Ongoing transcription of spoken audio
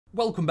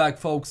Welcome back,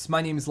 folks.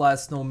 My name is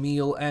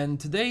LastKnownMeal, and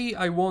today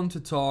I want to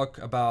talk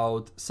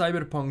about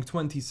Cyberpunk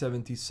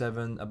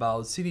 2077,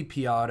 about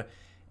CDPR,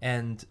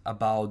 and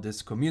about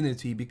this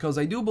community, because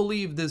I do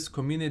believe this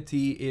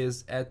community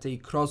is at a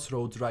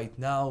crossroads right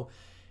now,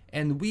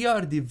 and we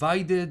are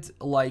divided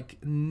like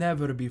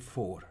never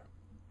before.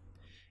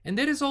 And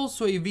there is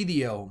also a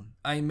video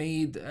I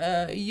made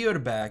a year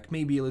back,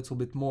 maybe a little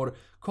bit more,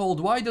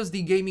 called "Why Does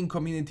the Gaming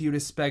Community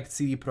Respect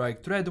CD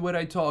Projekt Red?", where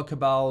I talk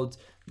about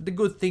the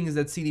good things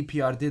that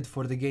CDPR did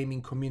for the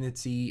gaming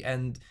community.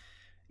 And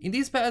in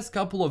these past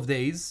couple of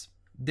days,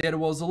 there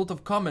was a lot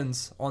of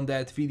comments on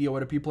that video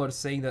where people are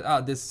saying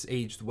that, this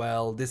aged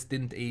well, this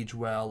didn't age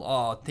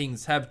well,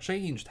 things have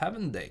changed,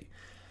 haven't they?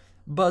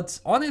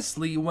 But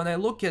honestly, when I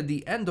look at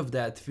the end of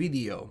that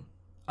video,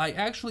 I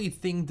actually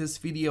think this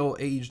video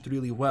aged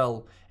really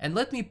well, and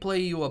let me play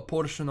you a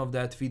portion of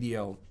that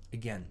video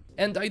again.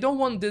 And I don't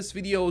want this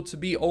video to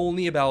be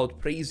only about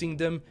praising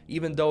them,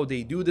 even though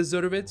they do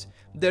deserve it.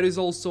 There is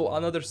also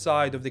another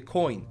side of the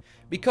coin,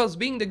 because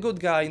being the good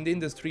guy in the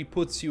industry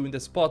puts you in the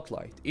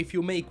spotlight. If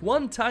you make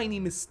one tiny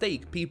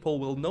mistake, people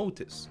will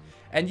notice,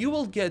 and you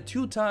will get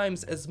 2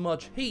 times as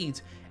much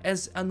hate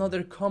as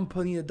another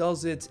company that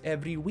does it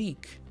every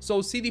week.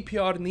 So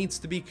CDPR needs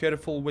to be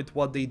careful with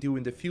what they do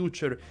in the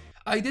future.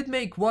 I did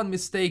make one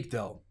mistake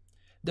though.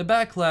 The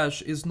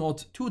backlash is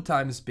not 2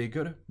 times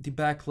bigger, the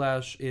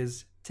backlash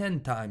is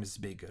 10 times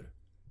bigger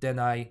than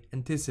I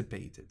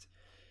anticipated.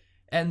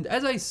 And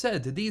as I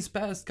said, these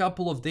past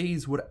couple of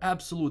days were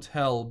absolute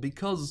hell,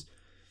 because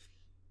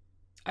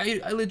I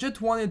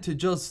legit wanted to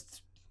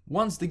just,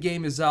 once the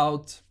game is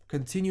out,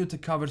 continue to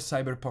cover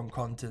Cyberpunk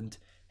content,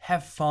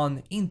 have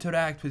fun,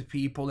 interact with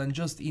people, and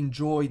just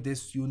enjoy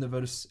this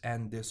universe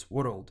and this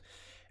world.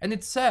 And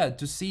it's sad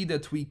to see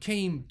that we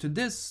came to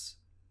this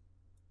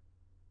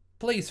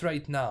place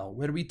right now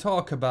where we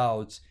talk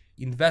about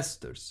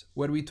investors,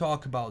 where we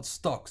talk about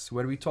stocks,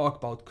 where we talk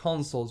about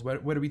consoles, where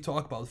we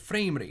talk about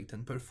frame rate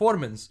and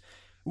performance,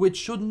 which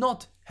should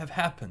not have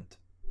happened.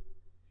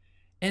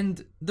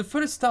 And the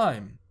first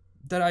time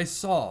that I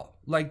saw,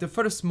 like the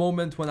first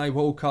moment when I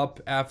woke up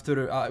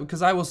after,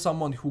 because I was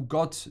someone who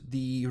got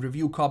the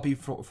review copy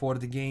for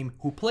the game,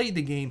 who played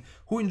the game,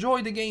 who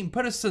enjoyed the game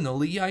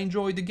personally, I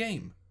enjoyed the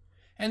game,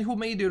 and who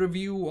made a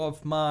review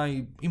of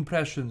my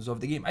impressions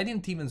of the game. I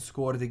didn't even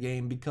score the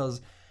game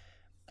because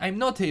I'm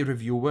not a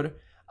reviewer,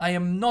 I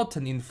am not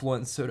an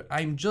influencer,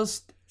 I'm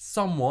just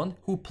someone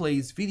who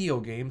plays video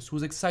games,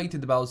 who's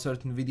excited about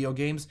certain video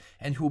games,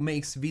 and who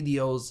makes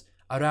videos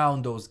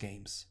around those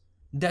games.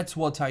 That's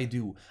what I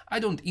do. I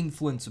don't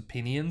influence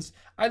opinions,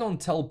 I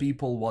don't tell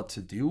people what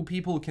to do,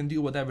 people can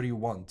do whatever you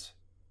want.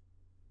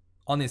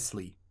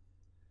 Honestly.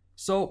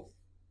 So,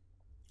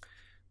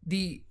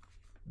 the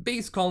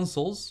base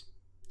consoles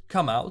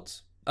come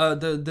out,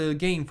 the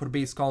game for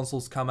base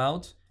consoles come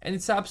out, and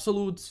it's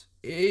absolute,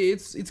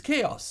 it's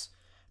chaos.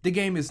 The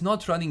game is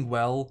not running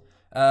well,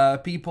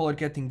 people are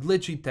getting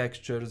glitchy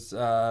textures,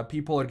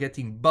 people are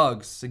getting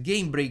bugs,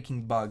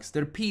 game-breaking bugs,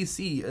 their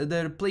PC,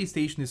 their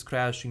PlayStation is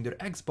crashing, their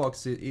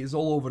Xbox is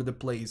all over the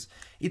place.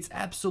 It's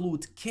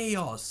absolute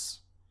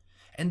chaos.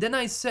 And then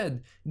I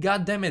said,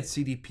 God damn it,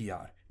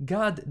 CDPR,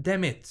 God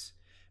damn it.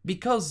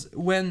 Because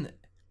when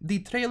the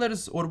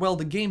trailers, or well,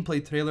 the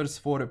gameplay trailers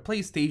for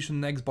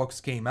PlayStation and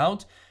Xbox came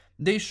out,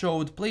 they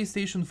showed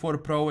PlayStation 4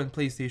 Pro and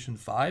PlayStation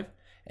 5,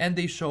 and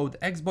they showed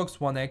Xbox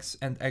One X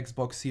and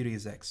Xbox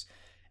Series X.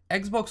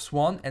 Xbox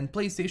One and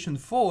PlayStation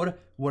 4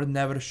 were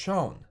never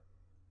shown.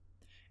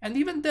 And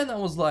even then I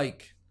was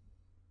like,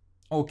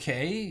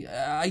 okay,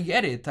 I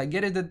get it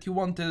that you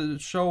want to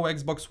show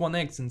Xbox One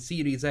X and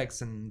Series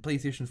X and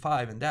PlayStation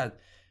 5 and that,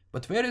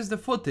 but where is the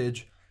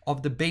footage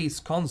of the base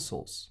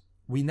consoles?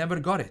 We never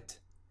got it.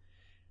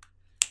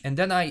 And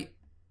then I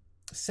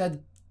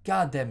said,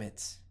 God damn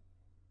it.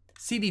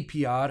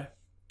 CDPR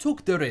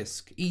took the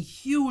risk, a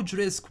huge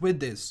risk with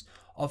this,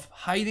 of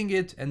hiding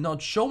it and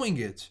not showing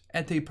it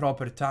at a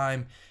proper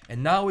time,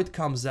 and now it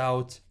comes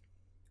out,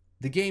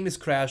 the game is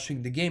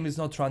crashing, the game is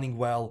not running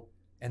well,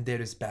 and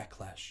there is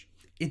backlash.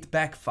 It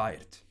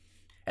backfired.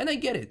 And I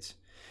get it.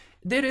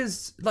 There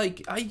is,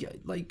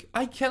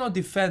 I cannot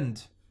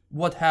defend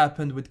what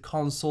happened with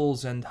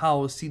consoles and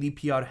how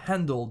CDPR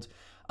handled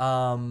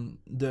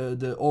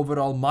the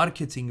overall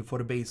marketing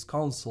for base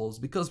consoles,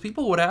 because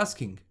people were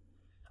asking.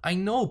 I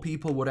know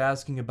people were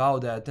asking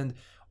about that, and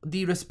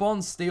the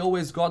response they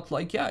always got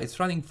like, yeah, it's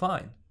running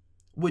fine,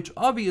 which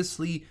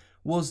obviously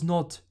was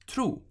not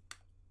true.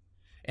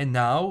 And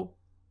now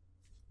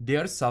they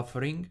are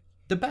suffering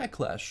the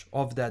backlash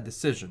of that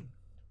decision.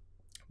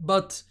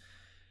 But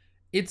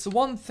it's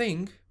one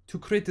thing to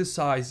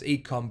criticize a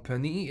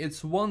company,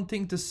 it's one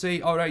thing to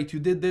say, all right, you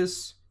did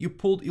this, you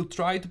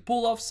tried to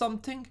pull off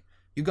something,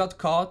 you got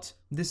caught,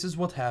 this is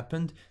what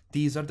happened,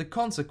 these are the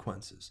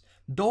consequences.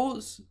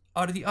 Those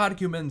are the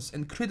arguments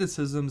and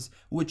criticisms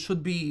which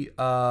should be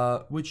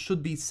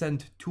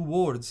sent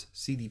towards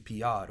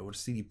CDPR or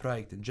CD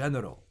Projekt in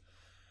general.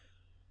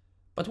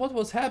 But what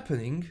was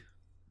happening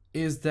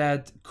is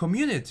that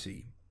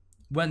community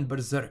went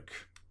berserk.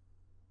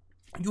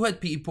 you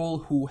had people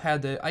who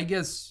had a, I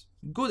guess,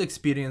 good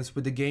experience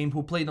with the game,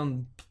 who played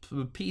on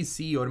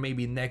PC or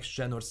maybe next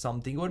gen or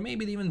something, or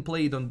maybe they even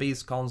played on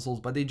base consoles,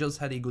 but they just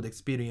had a good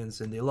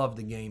experience and they loved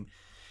the game,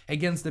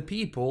 against the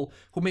people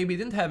who maybe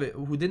didn't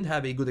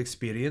have a good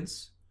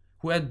experience,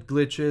 who had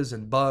glitches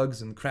and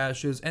bugs and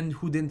crashes, and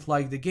who didn't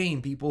like the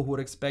game. People who were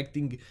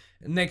expecting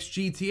next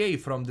GTA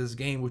from this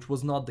game, which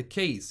was not the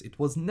case. It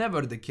was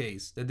never the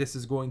case that this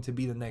is going to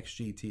be the next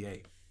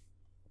GTA.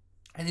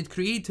 And it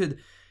created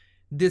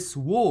this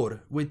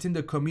war within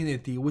the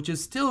community, which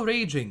is still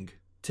raging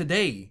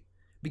today,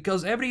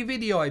 because every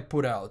video I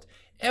put out,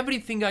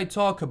 everything I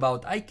talk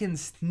about, I can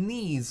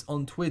sneeze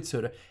on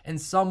Twitter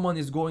and someone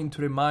is going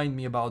to remind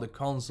me about the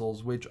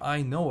consoles which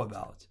I know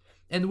about,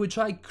 and which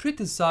I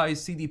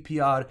criticized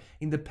CDPR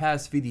in the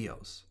past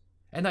videos,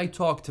 and I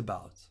talked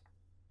about.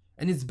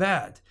 And it's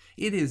bad.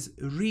 It is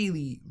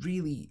really,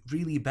 really,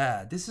 really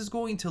bad. This is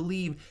going to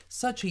leave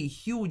such a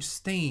huge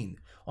stain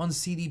on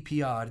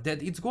CDPR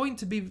that it's going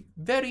to be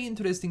very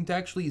interesting to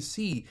actually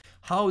see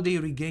how they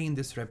regain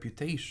this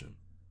reputation.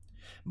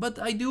 But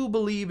I do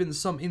believe in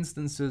some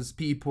instances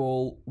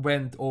people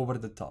went over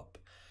the top.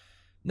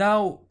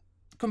 Now,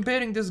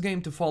 comparing this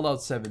game to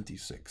Fallout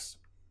 76.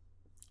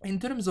 In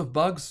terms of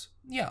bugs,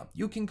 yeah,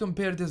 you can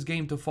compare this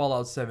game to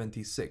Fallout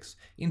 76.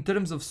 In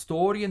terms of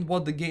story and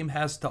what the game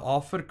has to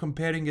offer,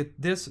 comparing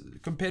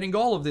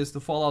all of this to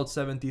Fallout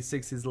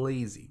 76 is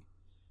lazy.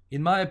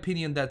 In my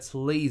opinion, that's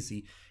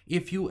lazy.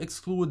 If you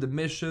exclude the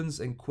missions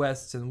and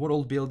quests and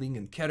world building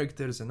and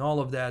characters and all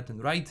of that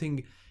and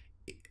writing,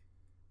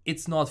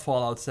 it's not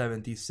Fallout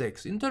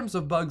 76. In terms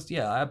of bugs,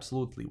 yeah,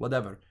 absolutely,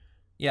 whatever.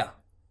 Yeah.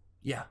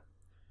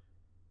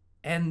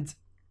 And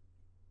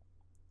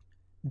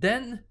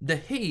then the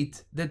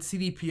hate that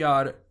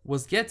CDPR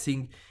was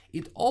getting,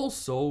 it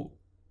also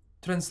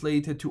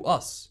translated to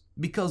us.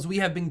 Because we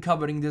have been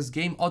covering this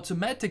game,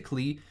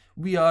 automatically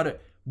we are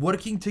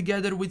working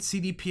together with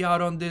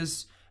CDPR on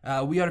this.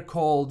 We are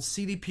called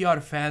CDPR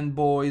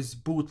fanboys,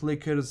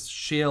 bootlickers,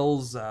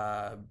 shills,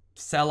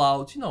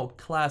 sellouts, you know,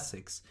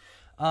 classics.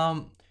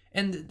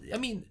 And I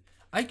mean,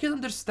 I can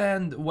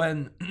understand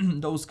when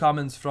those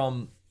comments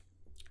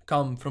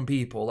come from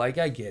people, like,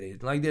 I get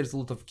it, like, there's a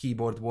lot of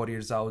keyboard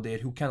warriors out there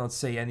who cannot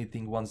say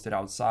anything once they're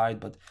outside,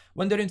 but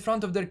when they're in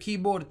front of their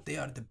keyboard, they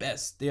are the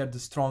best, they are the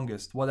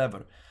strongest,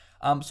 whatever.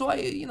 So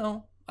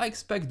I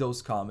expect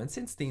those comments.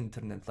 It's the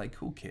internet, like,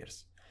 who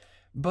cares?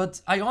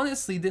 But I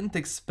honestly didn't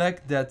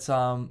expect that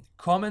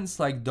comments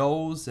like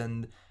those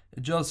and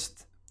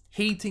just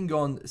hating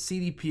on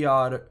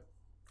CDPR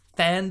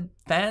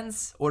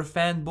fans or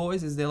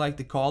fanboys, as they like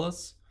to call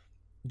us,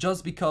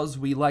 just because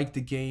we like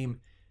the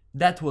game,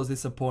 that was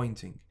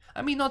disappointing.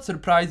 I mean, not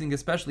surprising,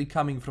 especially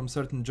coming from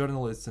certain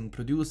journalists and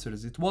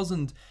producers. It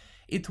wasn't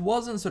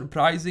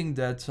surprising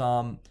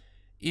that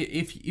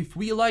if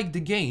we like the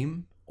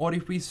game, or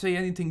if we say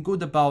anything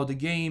good about the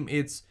game,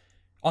 it's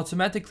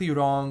automatically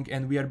wrong,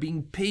 and we are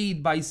being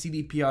paid by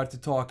CDPR to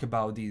talk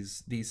about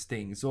these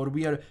things, or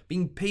we are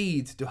being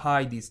paid to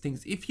hide these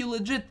things. If you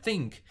legit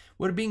think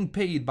we're being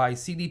paid by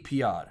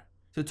CDPR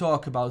to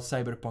talk about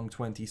Cyberpunk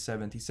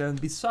 2077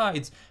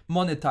 besides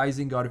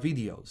monetizing our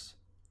videos,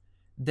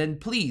 then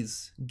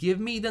please give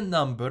me the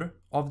number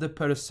of the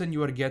person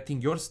you are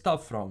getting your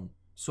stuff from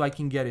so I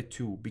can get it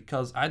too,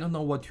 because I don't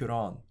know what you're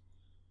on.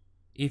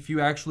 If you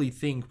actually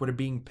think we're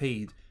being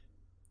paid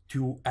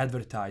to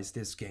advertise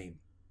this game.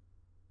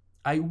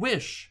 I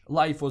wish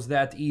life was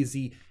that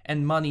easy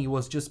and money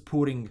was just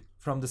pouring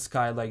from the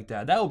sky like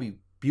that. That would be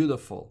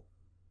beautiful.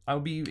 I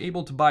would be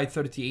able to buy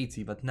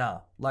 3080, but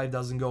nah, life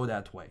doesn't go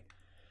that way.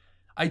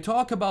 I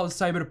talk about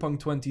Cyberpunk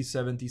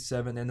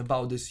 2077 and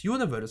about this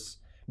universe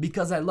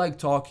because I like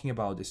talking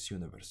about this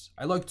universe.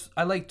 I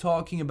like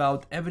talking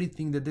about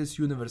everything that this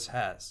universe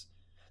has,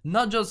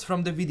 not just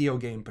from the video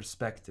game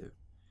perspective.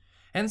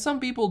 And some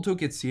people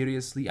took it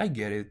seriously, I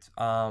get it.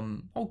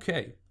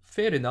 Okay,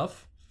 fair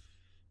enough.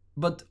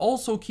 But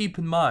also keep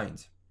in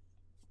mind,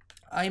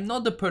 I'm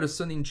not the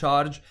person in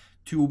charge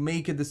to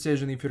make a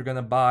decision if you're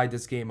gonna buy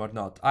this game or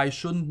not. I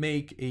shouldn't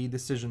make a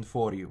decision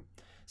for you.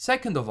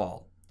 Second of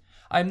all,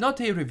 I'm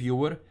not a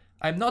reviewer,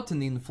 I'm not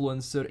an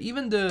influencer.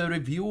 Even the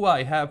review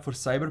I have for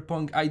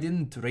Cyberpunk, I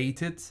didn't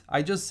rate it.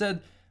 I just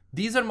said,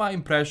 these are my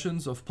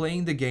impressions of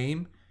playing the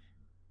game.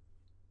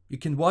 You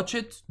can watch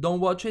it,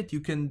 don't watch it, you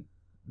can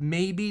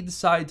maybe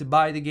decide to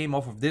buy the game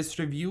off of this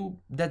review.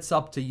 That's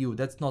up to you,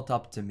 that's not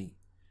up to me.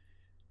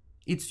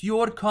 It's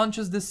your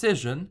conscious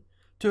decision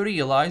to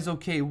realize,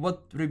 okay,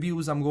 what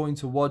reviews I'm going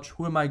to watch,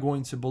 who am I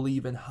going to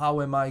believe, and how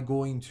am I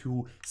going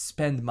to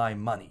spend my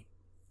money.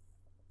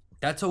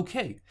 That's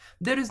okay.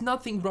 There is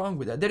nothing wrong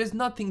with that. There is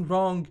nothing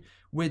wrong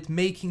with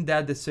making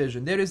that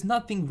decision. There is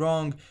nothing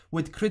wrong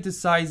with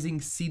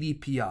criticizing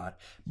CDPR.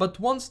 But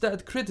once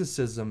that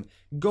criticism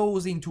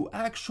goes into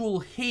actual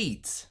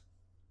hate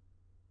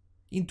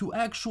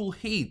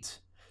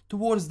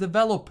towards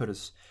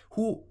developers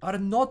who are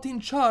not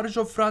in charge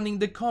of running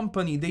the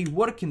company, they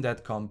work in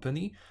that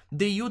company,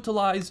 they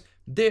utilize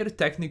their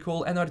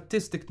technical and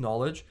artistic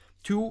knowledge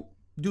to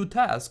do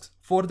tasks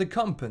for the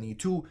company,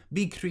 to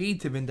be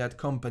creative in that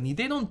company.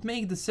 They don't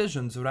make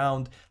decisions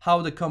around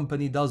how the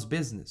company does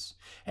business.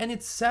 And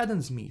it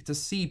saddens me to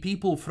see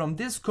people from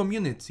this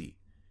community,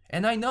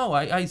 and I know,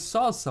 I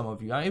saw some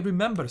of you, I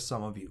remember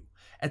some of you,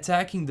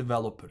 attacking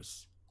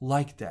developers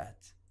like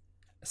that,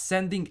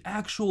 sending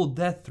actual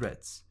death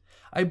threats.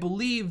 I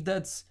believe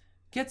that's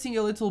getting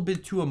a little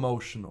bit too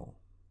emotional,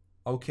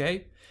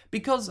 okay?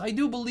 Because I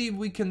do believe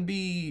we can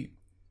be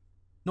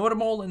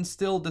normal and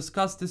still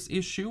discuss this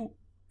issue,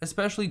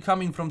 especially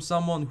coming from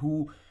someone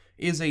who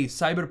is a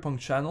Cyberpunk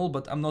channel,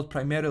 but I'm not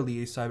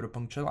primarily a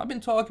Cyberpunk channel. I've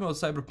been talking about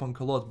Cyberpunk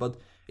a lot, but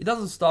it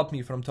doesn't stop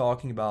me from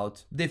talking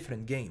about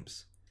different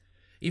games.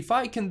 If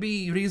I can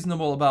be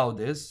reasonable about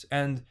this,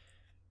 and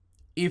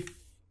if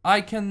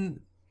I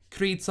can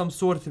create some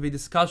sort of a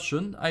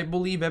discussion, I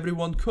believe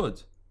everyone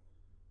could.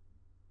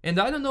 And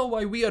I don't know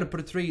why we are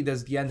portrayed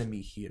as the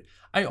enemy here.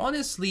 I'm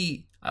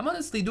honestly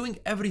doing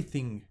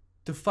everything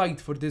to fight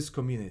for this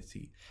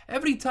community.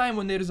 Every time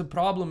when there is a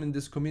problem in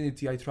this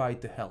community, I try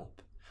to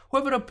help.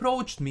 Whoever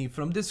approached me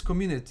from this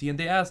community and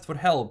they asked for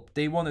help,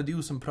 they want to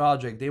do some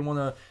project, they want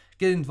to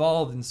get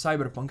involved in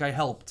Cyberpunk, I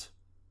helped.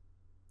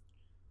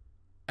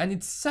 And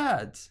it's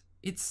sad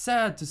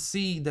to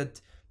see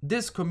that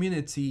this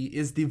community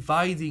is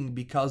dividing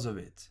because of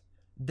it.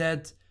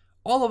 That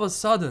all of a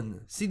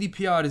sudden,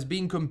 CDPR is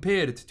being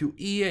compared to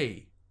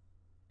EA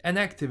and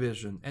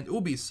Activision and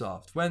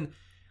Ubisoft, when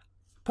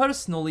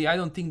personally I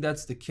don't think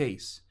that's the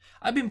case.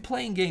 I've been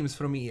playing games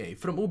from EA,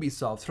 from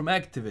Ubisoft, from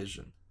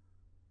Activision.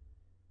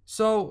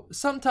 So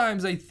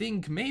sometimes I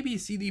think maybe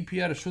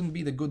CDPR shouldn't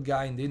be the good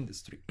guy in the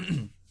industry.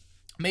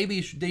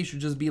 Maybe they should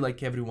just be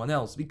like everyone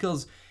else,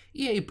 because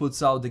EA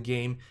puts out the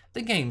game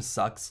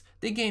sucks,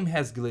 the game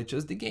has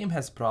glitches, the game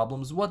has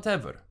problems,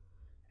 whatever.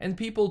 And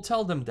people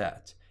tell them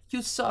that.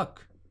 You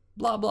suck,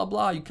 blah blah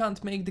blah, you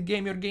can't make the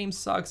game, your game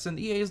sucks, and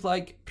EA is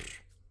like,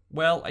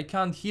 well, I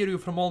can't hear you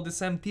from all this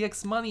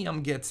MTX money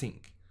I'm getting.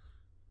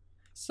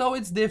 So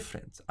it's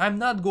different. I'm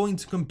not going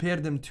to compare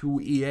them to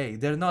EA,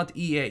 they're not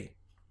EA.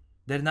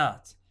 They're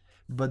not.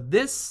 But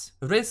this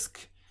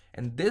risk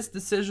and this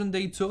decision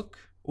they took,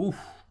 oof,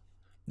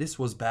 this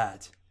was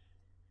bad.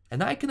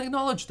 And I can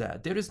acknowledge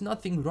that. There is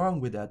nothing wrong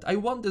with that. I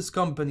want this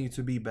company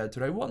to be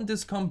better. I want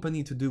this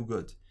company to do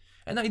good.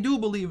 And I do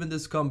believe in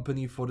this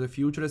company for the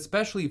future,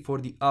 especially for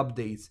the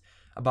updates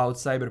about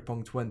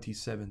Cyberpunk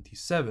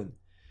 2077.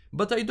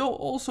 But I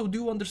also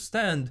do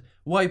understand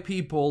why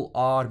people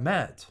are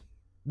mad.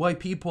 Why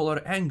people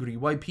are angry.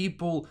 Why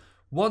people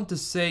want to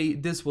say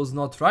this was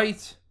not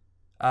right.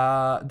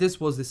 This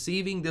was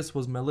deceiving. This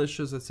was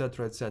malicious,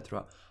 etc,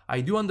 etc.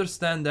 I do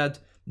understand that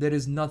there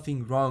is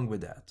nothing wrong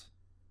with that.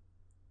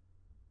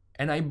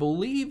 And I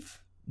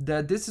believe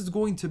that this is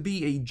going to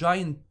be a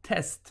giant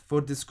test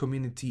for this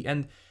community,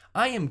 and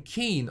I am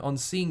keen on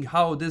seeing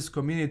how this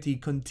community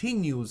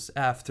continues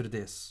after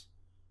this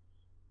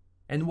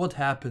and what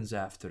happens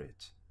after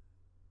it.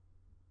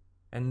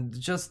 And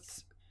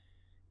just,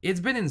 it's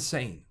been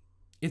insane.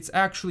 It's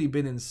actually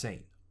been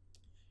insane.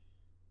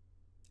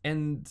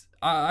 And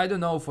I don't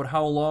know for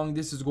how long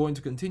this is going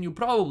to continue,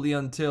 probably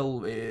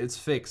until it's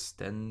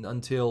fixed and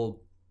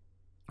until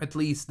at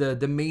least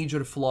the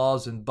major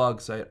flaws and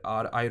bugs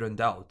are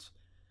ironed out.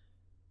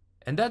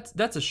 And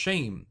that's a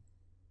shame,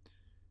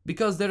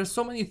 because there are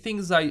so many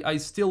things I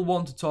still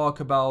want to talk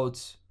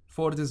about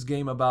for this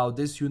game, about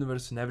this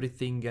universe and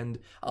everything, and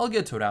I'll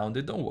get around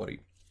it, don't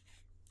worry.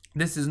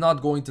 This is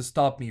not going to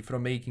stop me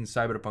from making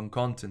Cyberpunk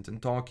content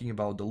and talking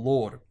about the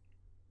lore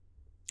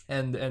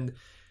and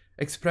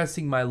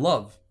expressing my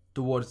love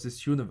towards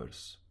this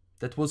universe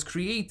that was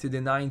created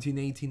in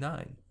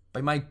 1989 by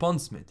Mike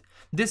Pondsmith.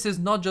 This is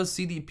not just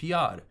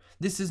CDPR.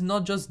 This is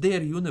not just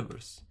their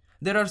universe.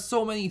 There are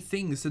so many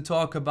things to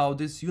talk about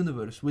this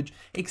universe, which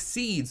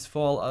exceeds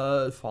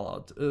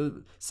Cyberpunk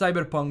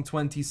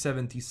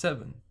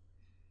 2077.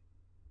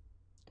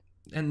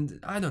 And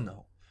I don't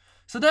know.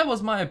 So that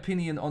was my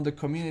opinion on the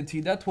community.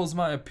 That was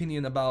my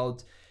opinion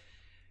about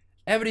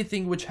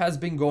everything which has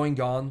been going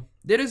on.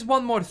 There is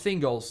one more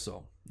thing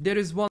also. There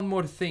is one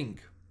more thing.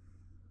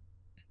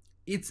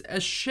 It's a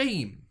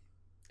shame,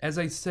 as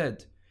I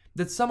said,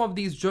 that some of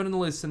these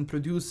journalists and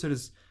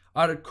producers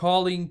are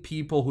calling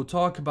people who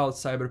talk about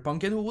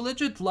Cyberpunk and who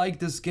legit like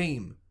this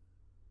game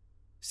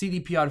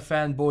CDPR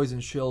fanboys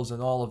and shills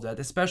and all of that,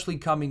 especially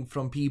coming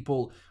from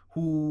people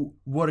who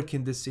work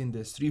in this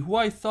industry, who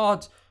I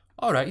thought,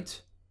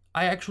 alright,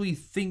 I actually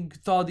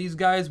thought these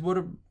guys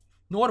were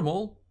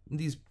normal,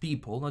 these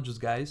people, not just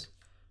guys.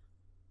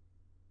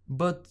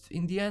 But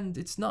in the end,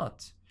 it's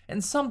not.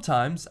 And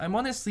sometimes I'm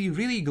honestly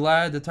really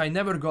glad that I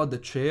never got the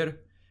chair,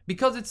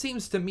 because it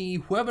seems to me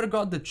whoever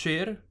got the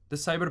chair, the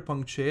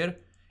Cyberpunk chair,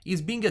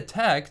 is being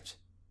attacked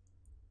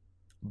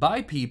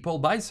by people,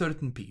 by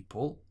certain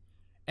people,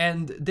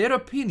 and their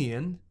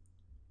opinion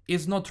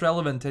is not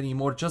relevant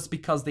anymore just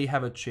because they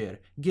have a chair.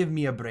 Give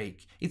me a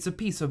break. It's a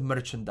piece of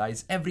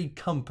merchandise. Every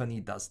company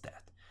does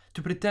that.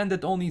 To pretend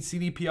that only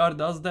CDPR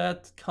does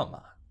that? Come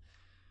on.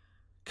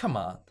 Come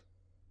on.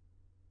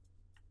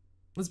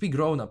 Let's be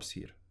grown-ups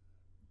here.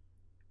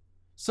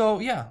 So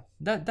yeah,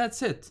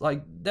 that's it.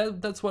 Like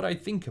that's what I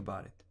think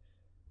about it.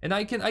 And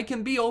I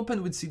can be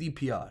open with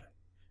CDPR.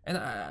 And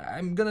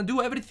I'm gonna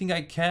do everything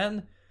I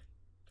can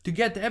to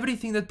get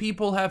everything that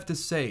people have to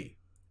say,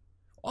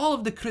 all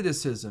of the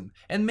criticism,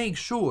 and make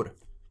sure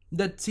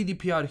that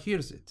CDPR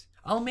hears it.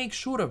 I'll make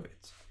sure of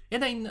it.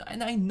 And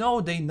I know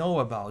they know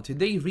about it.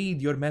 They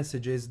read your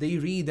messages, they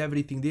read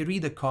everything, they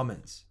read the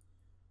comments.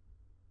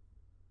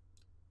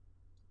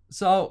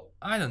 So,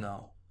 I don't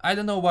know. I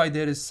don't know why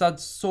there is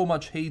so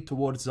much hate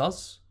towards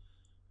us.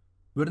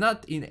 We're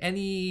not in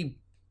any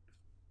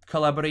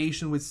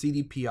collaboration with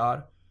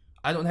CDPR.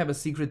 I don't have a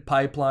secret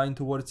pipeline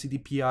towards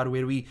CDPR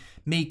where we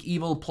make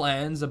evil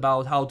plans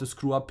about how to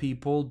screw up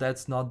people.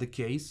 That's not the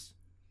case.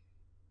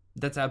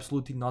 That's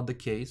absolutely not the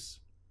case.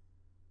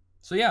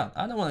 So yeah,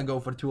 I don't want to go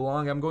for too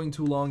long. I'm going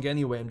too long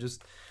anyway. I'm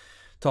just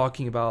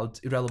talking about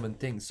irrelevant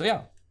things. So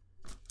yeah,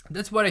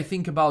 that's what I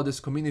think about this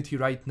community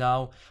right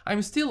now.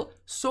 I'm still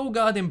so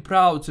goddamn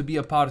proud to be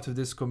a part of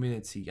this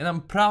community. And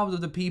I'm proud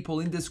of the people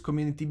in this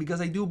community because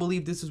I do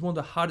believe this is one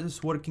of the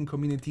hardest working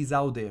communities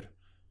out there.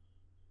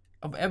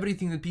 Of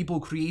everything that people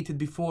created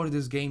before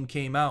this game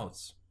came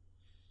out.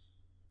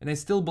 And I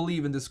still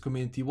believe in this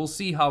community. We'll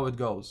see how it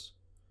goes.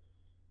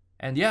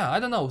 And yeah, I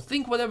don't know.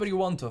 Think whatever you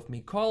want of me.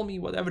 Call me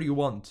whatever you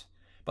want.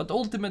 But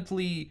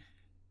ultimately,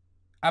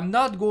 I'm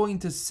not going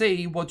to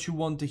say what you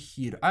want to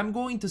hear. I'm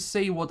going to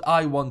say what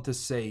I want to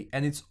say.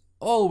 And it's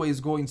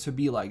always going to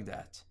be like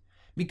that.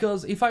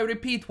 Because if I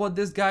repeat what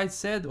this guy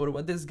said or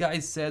what this guy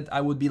said, I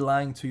would be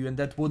lying to you and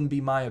that wouldn't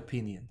be my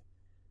opinion.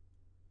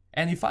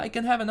 And if I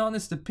can have an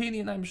honest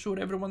opinion, I'm sure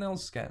everyone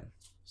else can.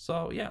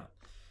 So yeah,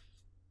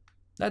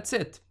 that's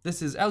it.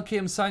 This is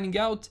LKM signing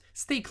out.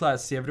 Stay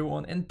classy,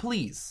 everyone. And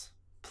please,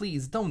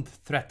 please don't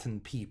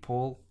threaten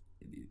people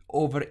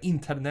over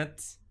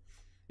internet.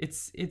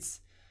 It's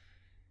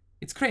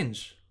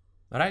cringe.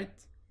 All right?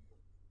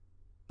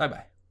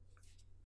 Bye-bye.